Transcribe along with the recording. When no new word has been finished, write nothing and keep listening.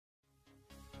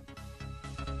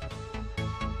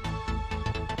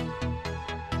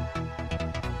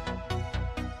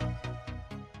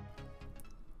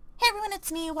everyone,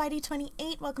 it's me,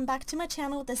 YD28. Welcome back to my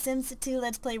channel, The Sims 2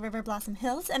 Let's Play Riverblossom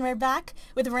Hills, and we're back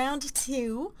with round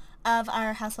 2 of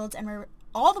our households, and we're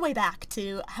all the way back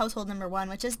to household number 1,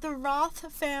 which is the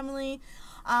Roth family.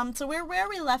 So we're where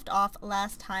we left off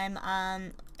last time.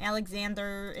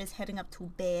 Alexander is heading up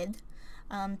to bed.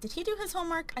 Did he do his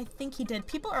homework? I think he did.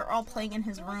 People are all playing in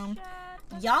his room.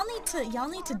 Y'all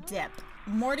need to dip.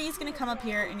 Morty's gonna come up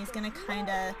here and he's gonna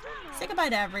kinda say goodbye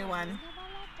to everyone.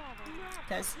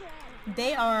 Because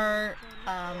they are,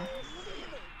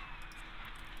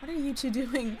 what are you two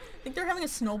doing? I think they're having a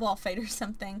snowball fight or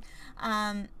something.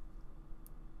 Hey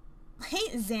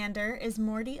Xander, is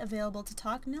Morty available to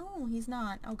talk? No, he's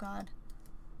not. Oh god.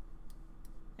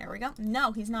 There we go.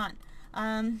 No, he's not.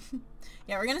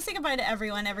 Yeah, we're gonna say goodbye to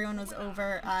everyone. Everyone was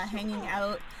over hanging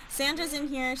out. Sandra's in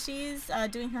here. She's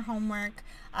doing her homework.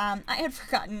 I had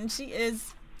forgotten. She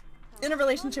is in a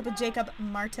relationship with Jacob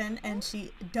Martin, and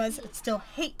she does still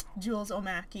hate Jules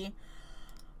Omaki.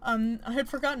 I had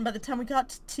forgotten by the time we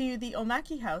got to the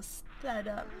Omaki house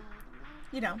that,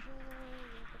 you know,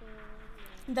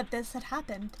 that this had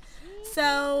happened.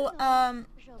 So,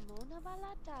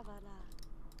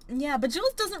 yeah, but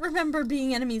Jules doesn't remember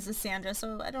being enemies with Sandra,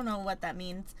 so I don't know what that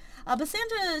means. But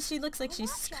Sandra, she looks like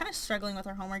she's kind of struggling with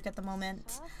her homework at the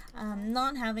moment.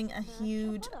 Not having a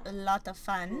huge lot of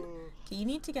fun. Okay, you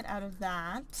need to get out of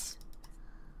that.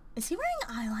 Is he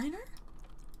wearing eyeliner? No,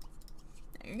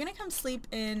 you're gonna come sleep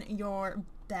in your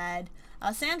bed.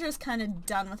 Sandra's kind of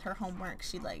done with her homework.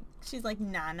 She's like,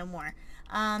 nah, no more.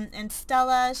 And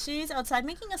Stella, she's outside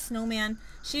making a snowman.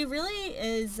 She really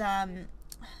is,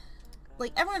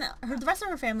 like everyone, the rest of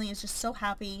her family is just so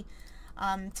happy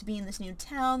to be in this new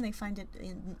town. They find it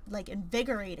like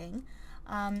invigorating,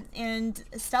 and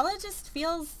Stella just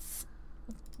feels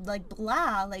like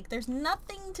blah, like there's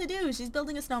nothing to do. She's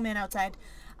building a snowman outside,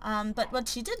 but what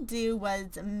she did do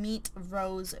was meet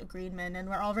Rose Greenman, and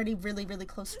we're already really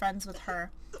close friends with her.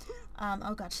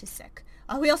 Oh god, she's sick.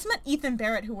 We also met Ethan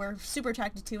Barrett, who we're super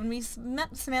attracted to, and we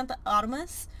met Samantha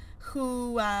Optimus,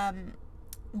 who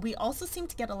we also seem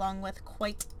to get along with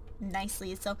quite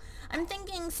nicely. So I'm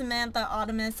thinking Samantha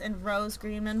Optimus and Rose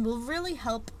Greenman will really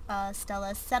help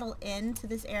Stella settle into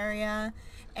this area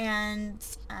and,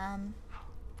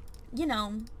 you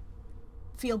know,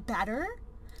 feel better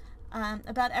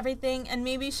about everything. And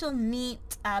maybe she'll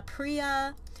meet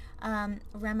Priya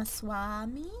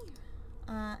Ramaswamy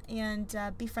and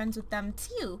be friends with them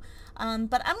too.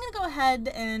 But I'm gonna go ahead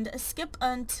and skip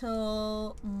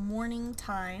until morning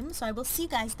time, so I will see you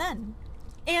guys then.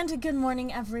 And good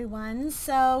morning, everyone.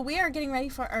 So we are getting ready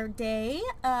for our day.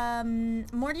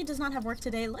 Morty does not have work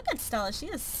today. Look at Stella, she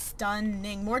is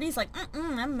stunning. Morty's like,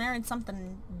 I'm married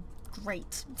something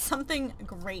great. Something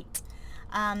great.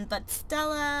 But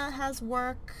Stella has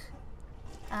work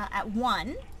at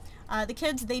 1. The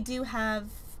kids, they do have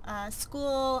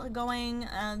school going,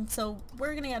 so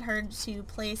we're gonna get her to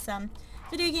play some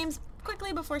video games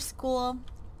quickly before school.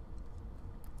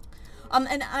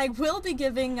 And I will be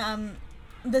giving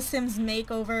the Sims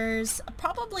makeovers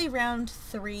probably round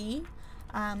 3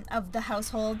 of the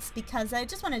households, because I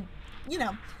just want to, you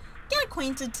know, get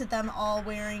acquainted to them all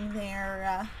wearing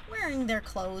their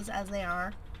clothes as they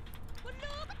are.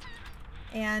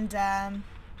 And yeah,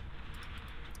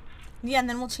 and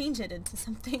then we'll change it into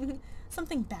something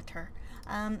better.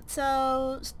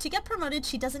 So to get promoted,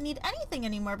 she doesn't need anything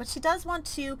anymore, but she does want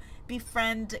to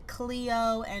befriend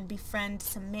Cleo and befriend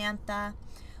Samantha,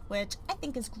 which I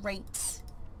think is great.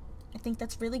 I think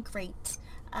that's really great.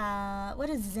 What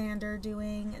is Xander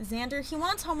doing? Xander, he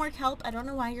wants homework help. I don't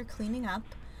know why you're cleaning up.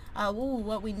 Ooh,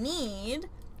 what we need,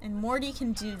 and Morty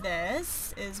can do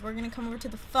this, is we're gonna come over to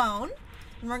the phone,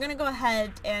 and we're gonna go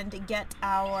ahead and get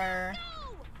our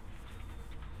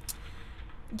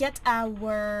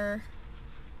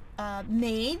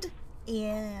maid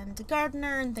and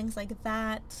gardener and things like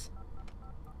that.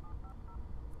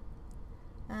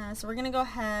 So we're gonna go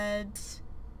ahead.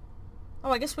 Oh,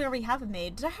 I guess we already have a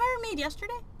maid. Did I hire a maid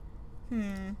yesterday?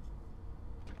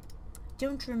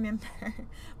 Don't remember.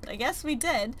 But I guess we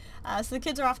did. So the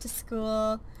kids are off to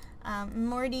school.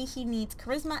 Morty, he needs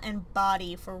charisma and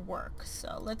body for work.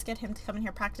 So let's get him to come in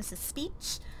here, practice his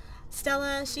speech.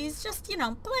 Stella, she's just, you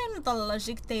know, playing with the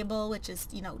logic table, which is,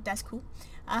 you know, that's cool.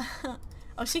 Oh,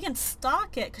 she can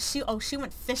stock it, because she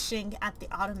went fishing at the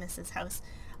Optimus's house.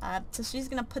 So she's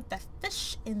going to put the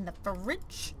fish in the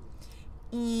fridge.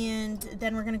 And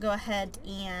then we're going to go ahead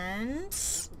and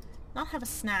not have a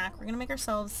snack. We're going to make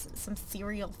ourselves some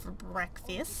cereal for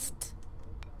breakfast.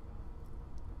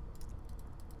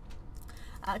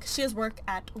 Because she has work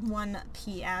at 1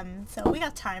 p.m. So we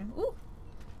got time. Ooh,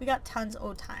 we got tons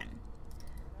of time.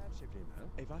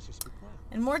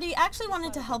 And Morty actually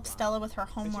wanted to help Stella with her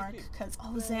homework because,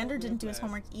 oh, Xander didn't do his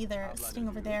homework either, sitting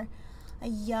over there.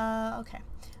 Yeah, okay.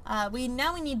 We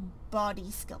need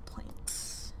body skill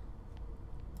points.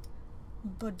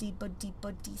 Body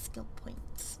skill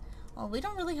points. Well, we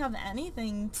don't really have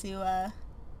anything to,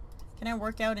 can I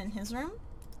work out in his room?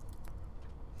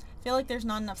 I feel like there's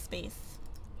not enough space.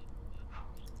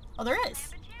 Oh, there is.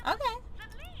 Okay.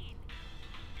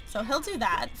 So he'll do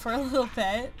that for a little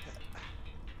bit.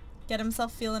 Get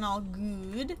himself feeling all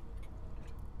good.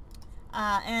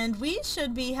 And we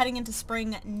should be heading into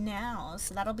spring now,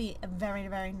 so that'll be very,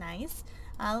 very nice.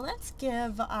 Let's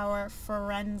give our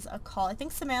friends a call. I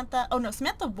think Samantha... Oh, no,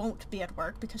 Samantha won't be at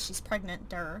work because she's pregnant,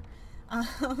 duh.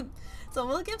 So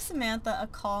we'll give Samantha a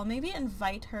call. Maybe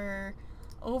invite her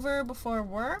over before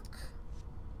work.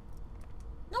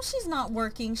 No, she's not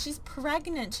working. She's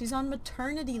pregnant. She's on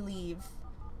maternity leave.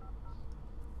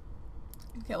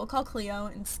 Okay, we'll call Cleo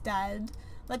instead.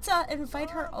 Let's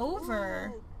invite her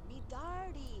over.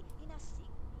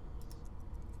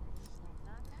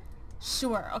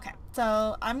 Sure, okay.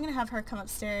 So I'm gonna have her come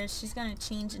upstairs. She's gonna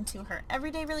change into her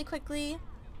everyday really quickly.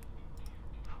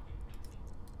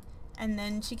 And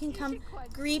then she can come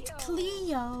greet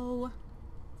Cleo.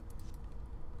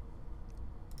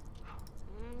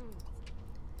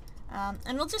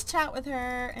 And we'll just chat with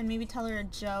her and maybe tell her a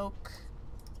joke.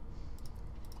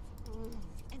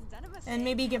 And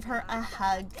maybe give her a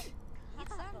hug.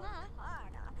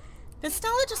 Because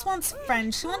Stella just wants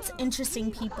friends. She wants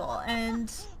interesting people.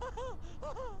 And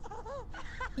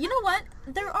you know what?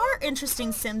 There are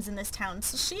interesting Sims in this town.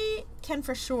 So she can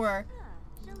for sure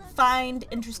find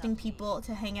interesting people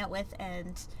to hang out with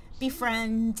and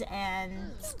befriend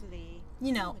and,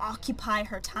 you know, occupy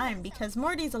her time. Because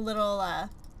Morty's a little,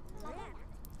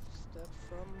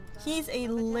 he's a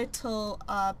little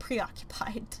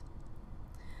preoccupied.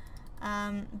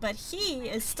 But he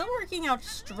is still working out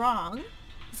strong.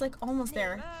 He's like almost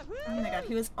there. Oh my god,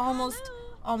 he was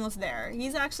almost there.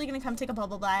 He's actually gonna come take a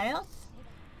bubble bath.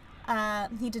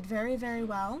 He did very, very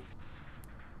well.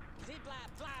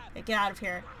 Okay, get out of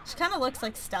here. She kind of looks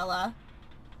like Stella.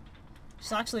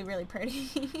 She's actually really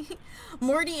pretty.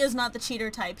 Morty is not the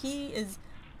cheater type. He is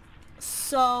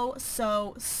so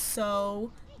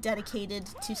dedicated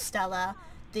to Stella.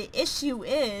 The issue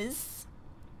is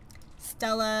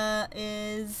Stella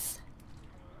is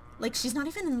like, she's not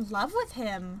even in love with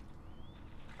him.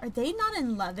 Are they not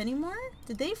in love anymore?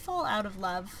 Did they fall out of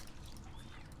love?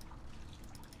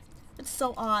 It's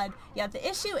so odd. Yeah, the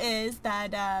issue is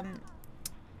that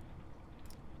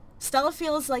Stella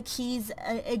feels like he's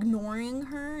ignoring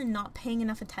her and not paying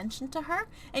enough attention to her,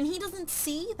 and he doesn't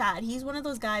see that. He's one of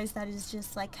those guys that is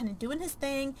just like kind of doing his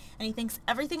thing, and he thinks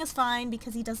everything is fine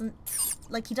because he doesn't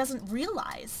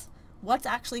realize what's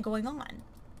actually going on.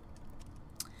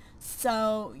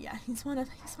 So yeah, he's one of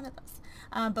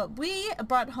those. But we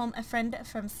brought home a friend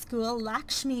from school,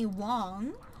 Lakshmi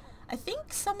Wong. I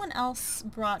think someone else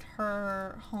brought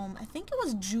her home. I think it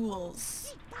was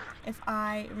Jules, if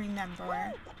I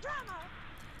remember.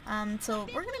 So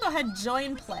we're gonna go ahead and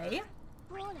join play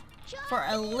for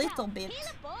a little bit.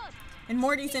 And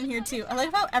Morty's in here too. I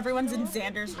like how everyone's in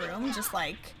Xander's room, just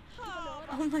like,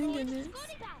 oh my goodness.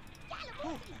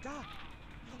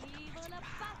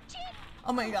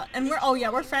 Oh my god. And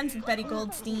we're friends with Betty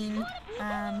Goldstein.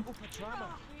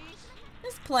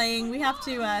 Just playing. We have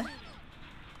to,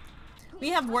 we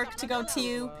have work to go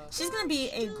to. She's gonna be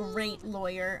a great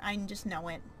lawyer. I just know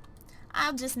it.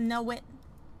 I'll just know it.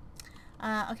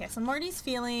 Okay, so Morty's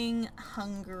feeling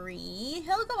hungry.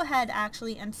 He'll go ahead,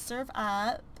 actually, and serve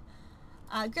up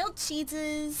grilled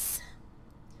cheeses.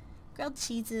 Grilled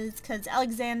cheeses, because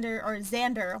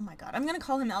Xander, oh my god, I'm gonna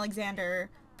call him Alexander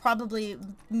probably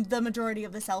the majority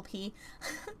of this LP.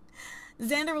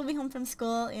 Xander will be home from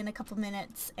school in a couple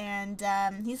minutes, and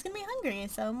he's gonna be hungry,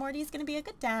 so Morty's gonna be a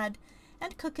good dad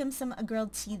and cook him some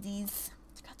grilled cheesies.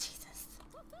 Grilled cheeses.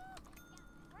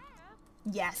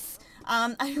 Yes.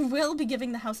 I will be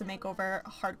giving the house a makeover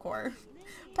hardcore.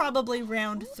 Probably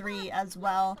round 3 as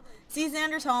well. See,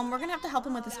 Xander's home. We're gonna have to help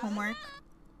him with his homework.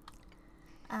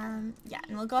 Yeah,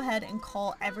 and we'll go ahead and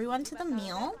call everyone to the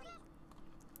meal.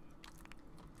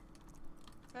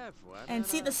 And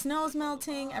see, the snow's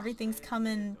melting, everything's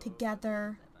coming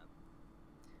together.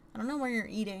 I don't know where you're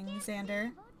eating,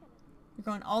 Xander. You're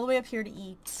going all the way up here to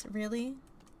eat. Really?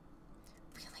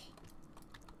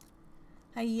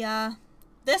 Really?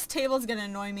 This table's gonna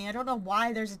annoy me. I don't know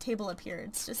why there's a table up here.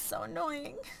 It's just so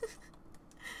annoying.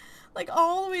 Like,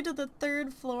 all the way to the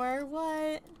 3rd floor.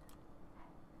 What?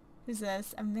 Who's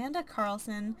this? Amanda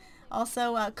Carlson.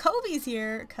 Also, Kobe's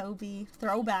here. Kobe.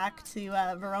 Throwback to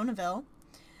Veronaville.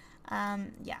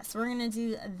 Yeah, so we're gonna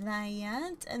do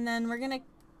that, and then we're gonna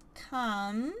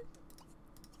come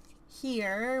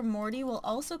here. Morty will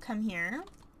also come here,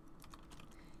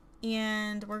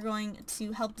 and we're going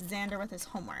to help Xander with his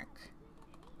homework.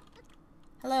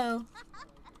 Hello,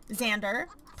 Xander,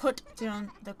 put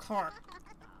down the car.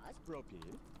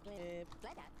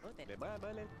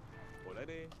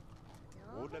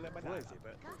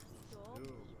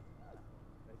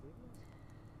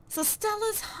 So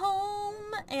Stella's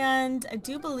home, and I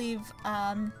do believe,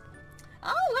 oh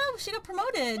wow, she got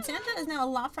promoted. Sandra is now a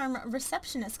law firm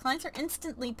receptionist. Clients are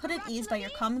instantly put at ease by your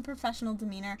calm and professional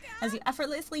demeanor as you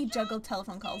effortlessly juggle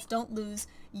telephone calls. Don't lose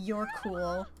your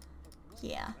cool.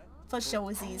 Yeah, for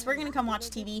showsies. We're gonna come watch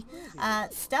TV.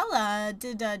 Stella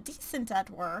did decent at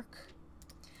work.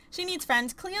 She needs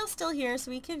friends. Cleo's still here,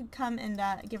 so we could come and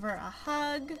give her a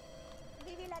hug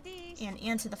and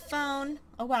answer the phone.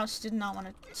 Oh wow, she did not want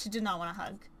to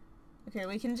hug. Okay,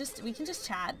 we can just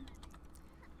chat.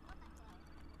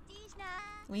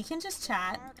 We can just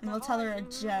chat, and we'll tell her a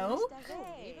joke.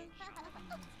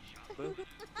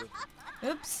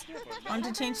 Oops.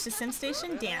 Wanted to change to Sim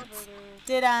Station? Dance.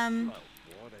 Did,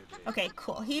 okay,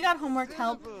 cool. He got homework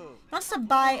help. He wants to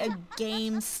buy a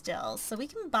game still, so we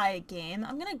can buy a game.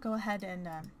 I'm gonna go ahead and,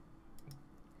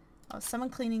 oh, is someone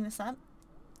cleaning this up?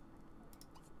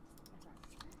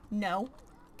 No.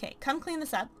 Okay, come clean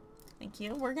this up. Thank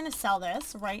you. We're gonna sell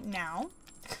this right now.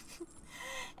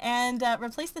 And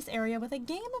replace this area with a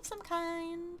game of some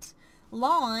kind.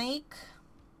 Like...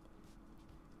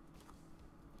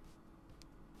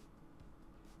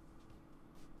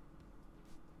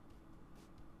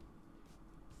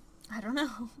 I don't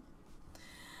know.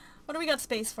 What do we got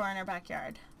space for in our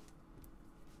backyard?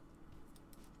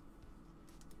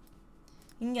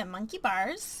 You can get monkey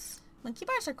bars. Monkey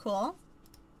bars are cool.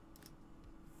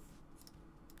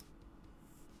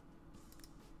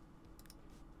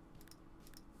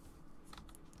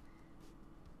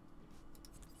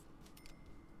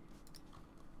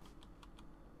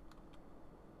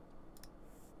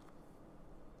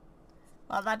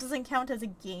 Well, that doesn't count as a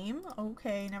game.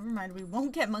 Okay, never mind. We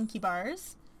won't get monkey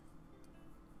bars.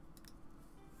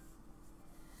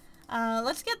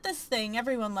 Let's get this thing.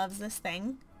 Everyone loves this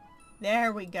thing.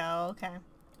 There we go. Okay.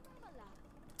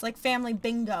 It's like family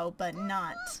bingo, but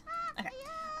not.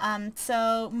 Okay.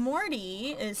 So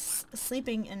Morty is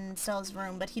sleeping in Stella's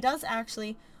room, but he does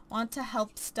actually want to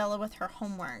help Stella with her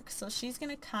homework. So she's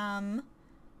gonna come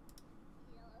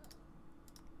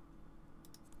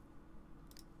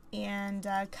and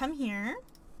come here.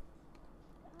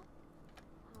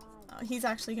 Oh, he's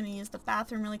actually going to use the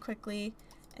bathroom really quickly,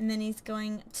 and then he's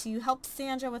going to help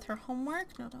Sandra with her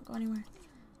homework. No, don't go anywhere.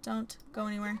 Don't go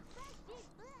anywhere.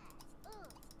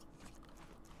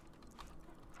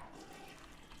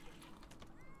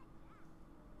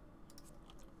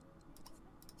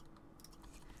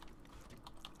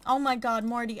 Oh my god,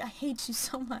 Morty, I hate you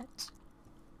so much.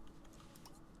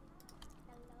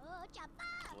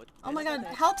 Oh my god,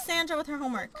 help Sandra with her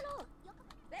homework.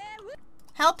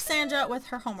 Help Sandra with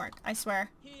her homework, I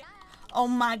swear. Oh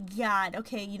my god.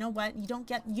 Okay, you know what? You don't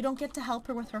get to help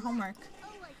her with her homework.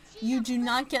 You do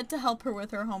not get to help her with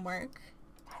her homework.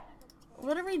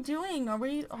 What are we doing? Are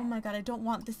we... Oh my god, I don't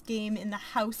want this game in the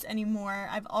house anymore.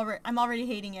 I'm already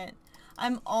hating it.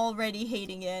 I'm already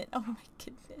hating it. Oh my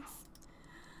goodness.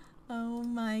 Oh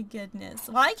my goodness.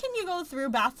 Why can you go through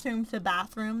bathroom to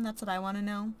bathroom? That's what I want to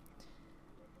know.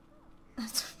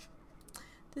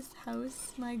 This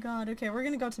house, my god. Okay, we're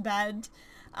gonna go to bed.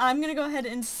 I'm gonna go ahead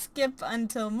and skip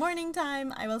until morning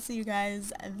time. I will see you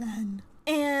guys then.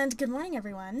 And good morning,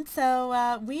 everyone.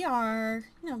 So we are,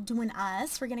 doing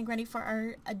us. We're getting ready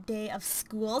for a day of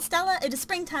school. Stella, it is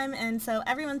springtime, and so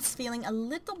everyone's feeling a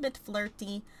little bit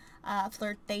flirty,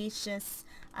 flirtatious,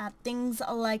 things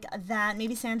like that.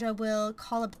 Maybe Sandra will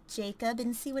call up Jacob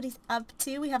and see what he's up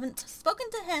to. We haven't spoken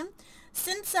to him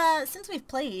since we've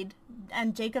played,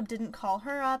 and Jacob didn't call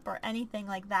her up or anything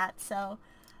like that. So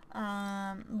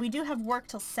we do have work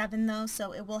till 7 though,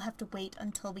 so it will have to wait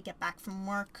until we get back from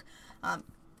work. I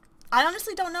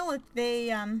honestly don't know if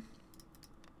they are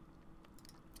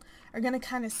gonna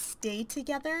kind of stay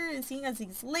together. Seeing as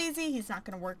he's lazy, he's not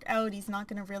gonna work out, he's not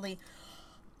gonna really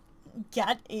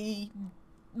get a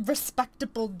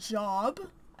respectable job.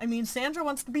 I mean, Sandra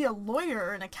wants to be a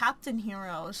lawyer and a captain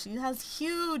hero. She has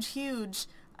huge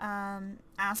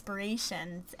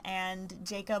aspirations, and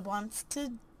Jacob wants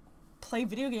to play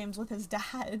video games with his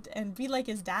dad and be like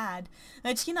his dad.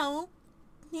 Which, he's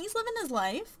living his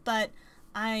life, but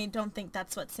I don't think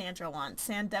that's what Sandra wants.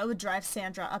 That would drive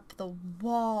Sandra up the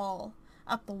wall.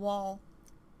 Up the wall.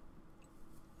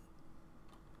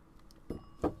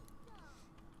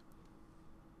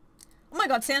 Oh my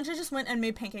god, Sandra just went and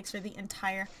made pancakes for the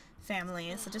entire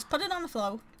family. So just put it on the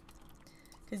floor.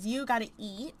 Because you gotta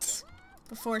eat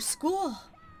before school.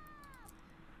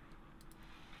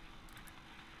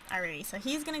 Alrighty, so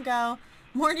he's gonna go.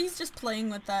 Morty's just playing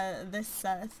with this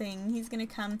thing. He's gonna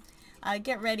come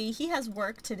get ready. He has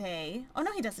work today. Oh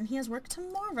no, he doesn't. He has work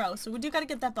tomorrow. So we do gotta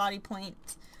get that body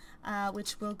point,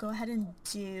 which we'll go ahead and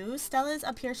do. Stella's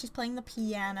up here. She's playing the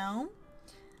piano.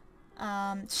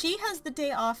 She has the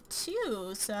day off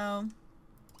too, so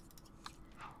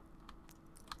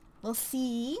we'll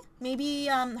see. Maybe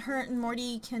her and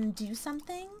Morty can do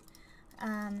something.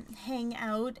 Hang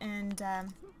out and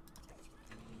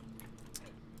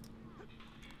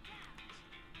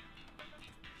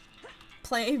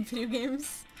play video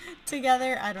games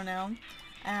together. I don't know.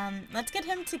 Let's get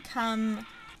him to come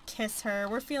kiss her.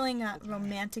 We're feeling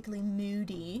romantically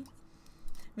moody.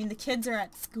 I mean, the kids are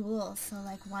at school, so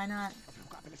like, why not,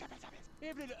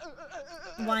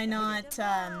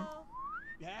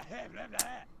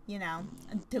 you know,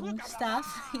 do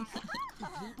stuff.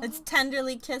 Let's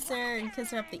tenderly kiss her and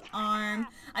kiss her up the arm.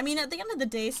 I mean, at the end of the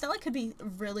day, Stella could be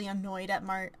really annoyed at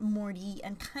Morty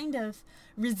and kind of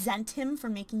resent him for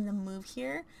making the move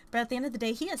here. But at the end of the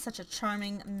day, he is such a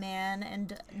charming man,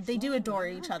 and they do adore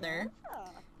each other.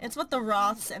 It's what the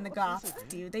Roths and the Goths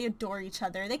do. They adore each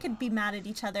other. They could be mad at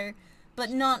each other,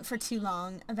 but not for too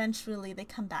long. Eventually, they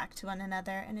come back to one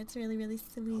another, and it's really, really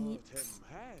sweet.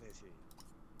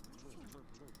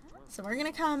 So we're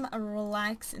gonna come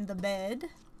relax in the bed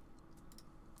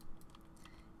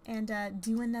and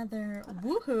do another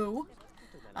woohoo.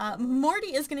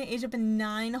 Morty is gonna age up in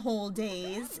 9 whole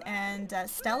days, and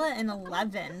Stella in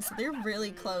 11. So they're really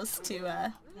close to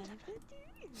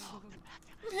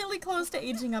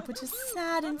aging up, which is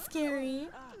sad and scary.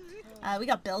 We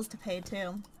got bills to pay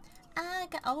too.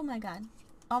 Oh my god,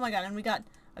 and we got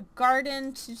a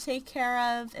garden to take care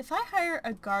of. If I hire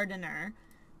a gardener,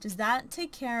 does that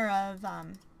take care of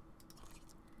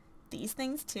these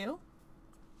things too?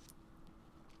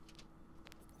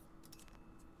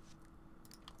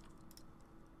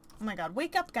 Oh my god,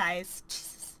 wake up guys.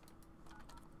 Jesus.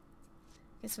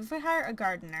 Okay, so if we hire a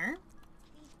gardener.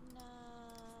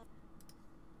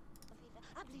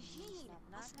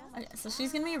 Okay, so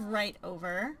she's gonna be right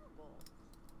over.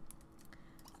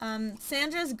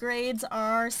 Sandra's grades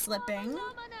are slipping.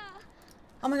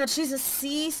 Oh my god, she's a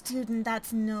C student.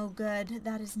 That's no good.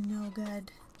 That is no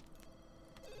good.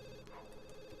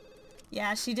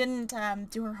 Yeah, she didn't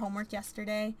do her homework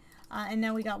yesterday. And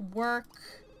now we got work.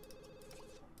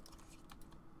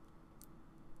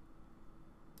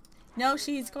 No,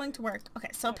 she's going to work. Okay,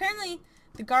 so apparently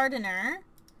the gardener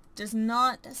does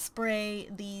not spray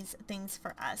these things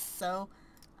for us. So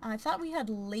I thought we had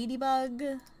ladybug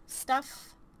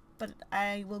stuff, but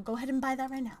I will go ahead and buy that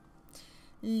right now.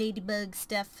 Ladybug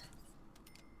stuff.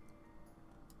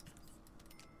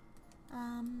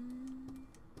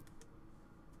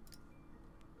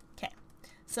 Okay,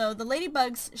 so the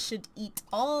ladybugs should eat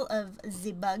all of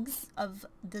the bugs of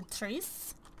the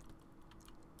trees,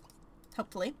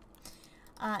 hopefully.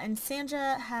 And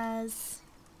Sandra has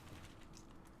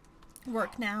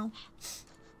work now.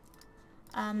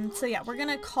 So yeah, we're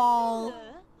gonna call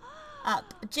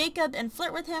up Jacob and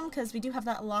flirt with him because we do have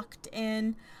that locked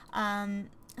in.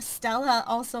 Stella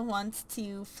also wants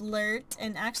to flirt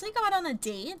and actually go out on a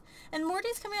date, and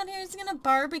Morty's coming out here. He's gonna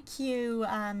barbecue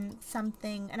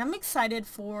something, and I'm excited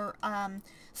for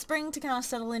spring to kind of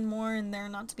settle in more and there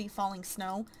not to be falling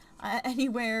snow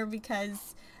anywhere,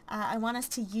 because I want us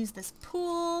to use this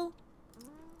pool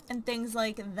and things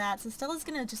like that. So Stella's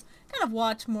gonna just kind of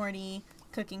watch Morty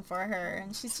cooking for her,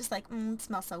 and she's just like, it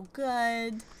smells so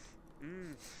good.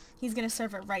 He's gonna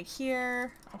serve it right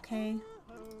here. Okay.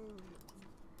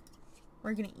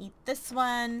 We're gonna eat this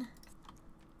one.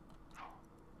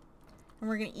 And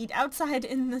we're gonna eat outside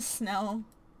in the snow.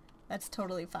 That's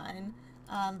totally fine.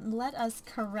 Let us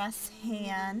caress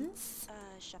hands.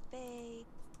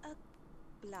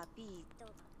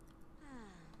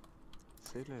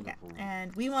 Okay,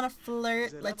 and we want to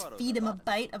flirt. Let's feed him a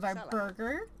bite of our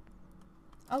burger.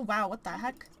 Oh wow, what the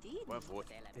heck?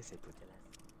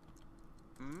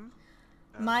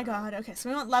 My god, okay, so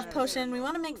we want love potion. We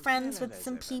want to make friends with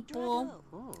some people.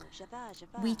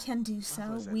 We can do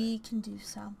so. We can do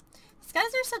so. These guys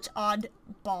are such odd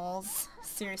balls.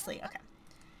 Seriously, okay.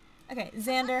 Okay,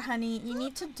 Xander, honey, you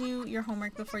need to do your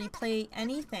homework before you play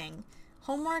anything.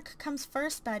 Homework comes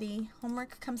first, buddy.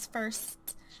 Homework comes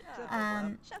first.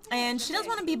 And she does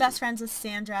want to be best friends with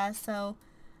Sandra, so,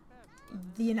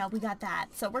 you know, we got that.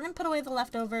 So we're going to put away the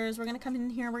leftovers. We're going to come in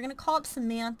here. We're going to call up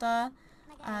Samantha.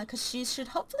 because she should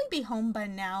hopefully be home by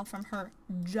now from her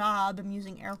job. I'm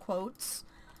using air quotes.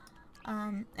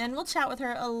 And we'll chat with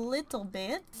her a little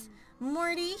bit.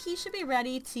 Morty, he should be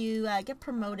ready to get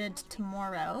promoted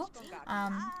tomorrow,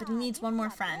 but he needs one more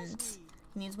friend.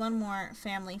 He needs one more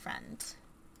family friend.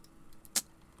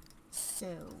 So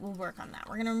we'll work on that.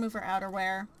 We're going to remove her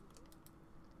outerwear.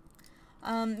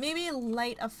 Maybe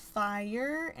light a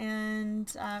fire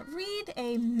and read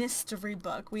a mystery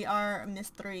book. We are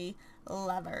mystery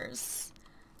lovers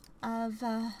of,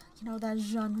 you know, that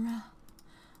genre.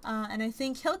 And I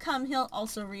think he'll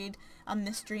also read a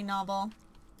mystery novel.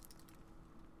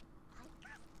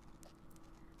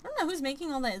 I don't know who's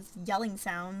making all those yelling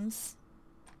sounds.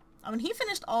 Oh, and he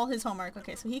finished all his homework.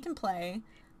 Okay, so he can play.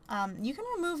 You can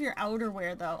remove your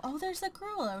outerwear, though. Oh, there's a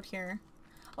girl out here.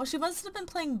 Oh, she must have been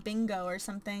playing bingo or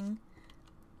something.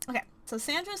 Okay, so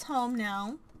Sandra's home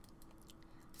now.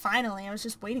 Finally, I was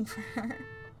just waiting for her.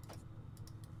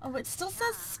 Oh, it still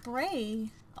says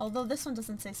spray. Although this one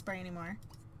doesn't say spray anymore.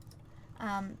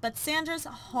 But Sandra's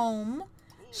home.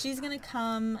 She's gonna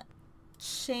come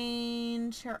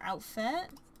change her outfit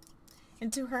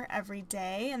into her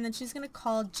everyday, and then she's gonna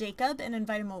call Jacob and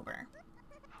invite him over.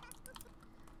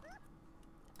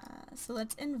 So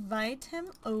let's invite him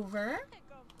over.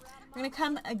 We're gonna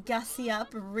come gussy up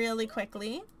really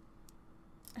quickly.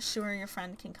 Sure, your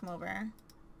friend can come over.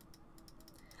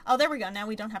 Oh, there we go. Now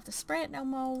we don't have to spray it no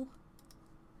more.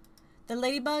 The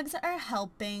ladybugs are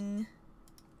helping.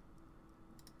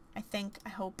 I think. I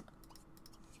hope.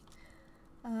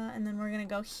 And then we're gonna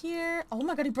go here. Oh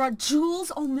my god, he brought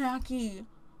jewels! Oh, Mackie!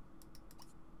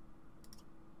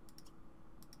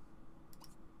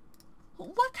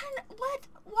 What?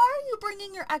 Why are you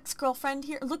bringing your ex-girlfriend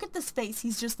here? Look at this face.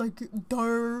 He's just like,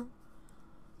 durr.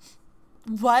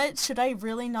 What? Should I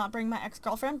really not bring my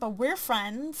ex-girlfriend? But we're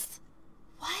friends.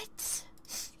 What?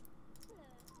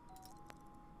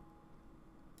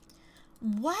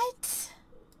 What?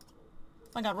 Oh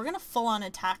my god, we're gonna full-on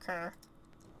attack her.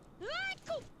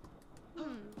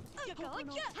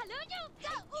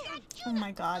 Oh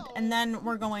my god. And then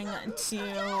we're going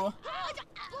to...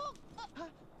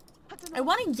 I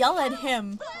want to yell at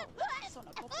him.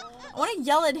 I want to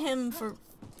yell at him for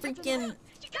freaking...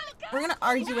 We're going to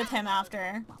argue with him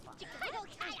after.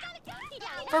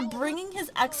 For bringing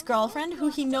his ex-girlfriend, who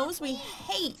he knows we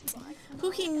hate.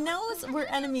 Who he knows we're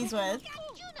enemies with.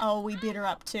 Oh, we beat her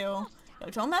up too. Yo,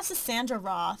 don't mess with Sandra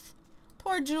Roth.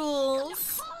 Poor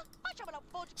Jules.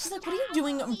 She's like, what are you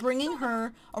doing bringing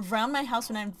her around my house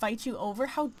when I invite you over?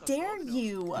 How dare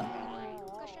you?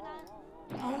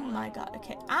 Oh my god.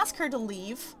 Okay, ask her to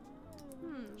leave.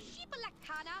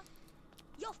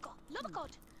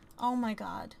 Oh my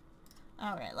god.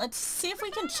 Alright, let's see if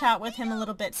we can chat with him a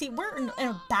little bit. See, we're in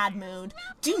a bad mood.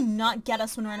 Do not get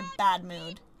us when we're in a bad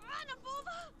mood.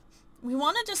 We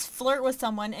want to just flirt with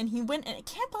someone and he went, and I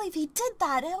can't believe he did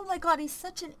that. Oh my god, he's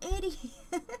such an idiot.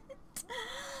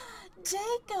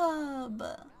 Jacob!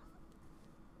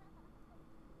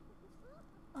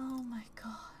 Oh my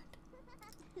god.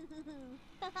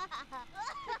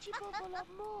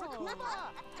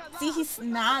 See, he's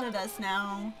mad at us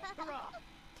now.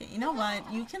 Okay, you know what?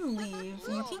 You can leave.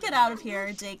 You can get out of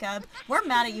here, Jacob. We're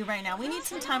mad at you right now. We need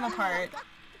some time apart.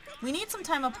 We need some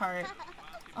time apart.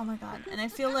 Oh my god. And I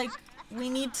feel like we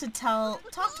need to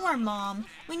talk to our mom.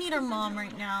 We need our mom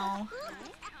right now.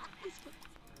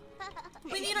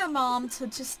 We need our mom to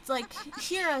just, like,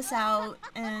 hear us out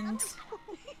and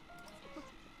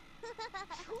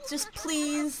just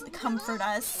please comfort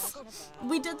us.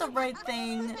 We did the right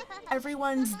thing.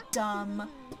 Everyone's dumb.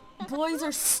 Boys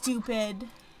are stupid.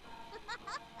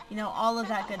 You know, all of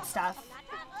that good stuff.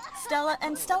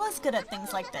 Stella's good at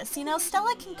things like this. You know,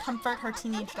 Stella can comfort her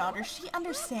teenage daughter. She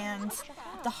understands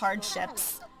the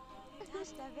hardships.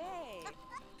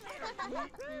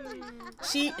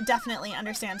 She definitely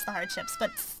understands the hardships,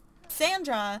 but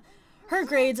Sandra, her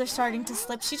grades are starting to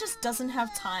slip. She just doesn't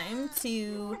have time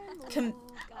to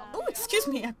oh, excuse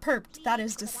me, I burped. That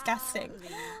is disgusting.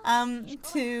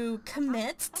 To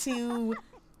commit to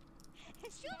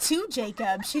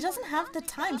Jacob. She doesn't have the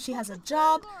time. She has a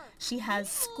job, she has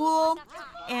school,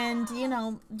 and, you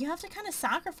know, you have to kind of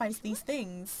sacrifice these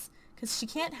things because she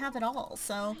can't have it all.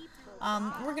 So,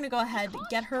 we're gonna go ahead,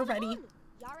 get her ready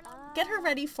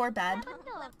for bed.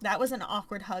 That was an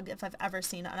awkward hug if I've ever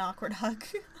seen an awkward hug.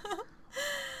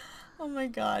 Oh my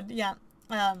god, yeah.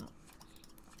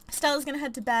 Stella's gonna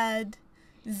head to bed.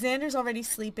 Xander's already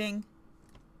sleeping.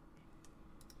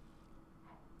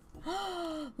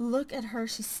 Look at her,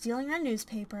 she's stealing our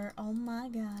newspaper. Oh my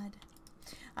god.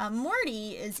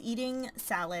 Morty is eating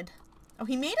salad. Oh,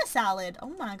 he made a salad. Oh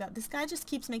my god, this guy just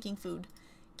keeps making food.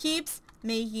 keeps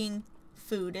making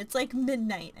food. It's like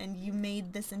midnight and you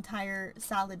made this entire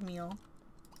salad meal.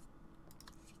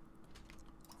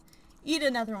 Eat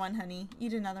another one, honey.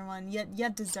 Eat another one. You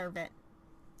deserve it.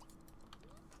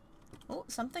 Oh,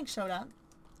 something showed up.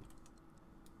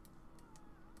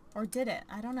 Or did it?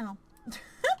 I don't know.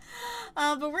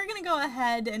 But we're gonna go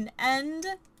ahead and end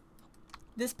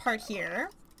this part here.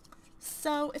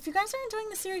 So if you guys are enjoying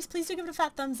the series, please do give it a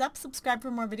fat thumbs up. Subscribe for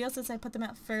more videos as I put them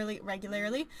out fairly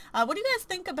regularly. What do you guys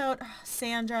think about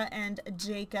Sandra and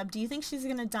Jacob? Do you think she's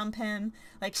gonna dump him?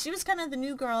 Like, she was kind of the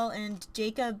new girl and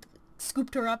Jacob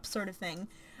scooped her up sort of thing.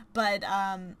 But,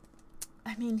 I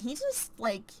mean, he's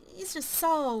just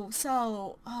so,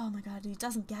 oh my god, he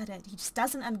doesn't get it. He just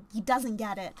doesn't, he doesn't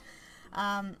get it.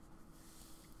 I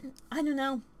don't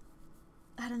know.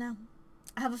 I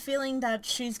have a feeling that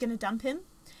she's gonna dump him.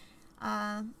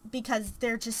 Because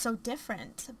they're just so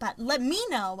different. But let me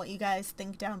know what you guys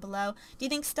think down below. Do you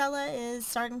think Stella is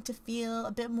starting to feel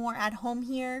a bit more at home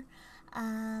here?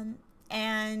 And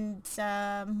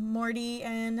Morty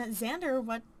and Xander,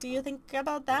 what do you think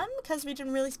about them? Because we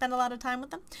didn't really spend a lot of time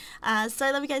with them. So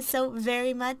I love you guys so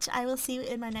very much. I will see you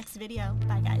in my next video.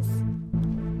 Bye, guys.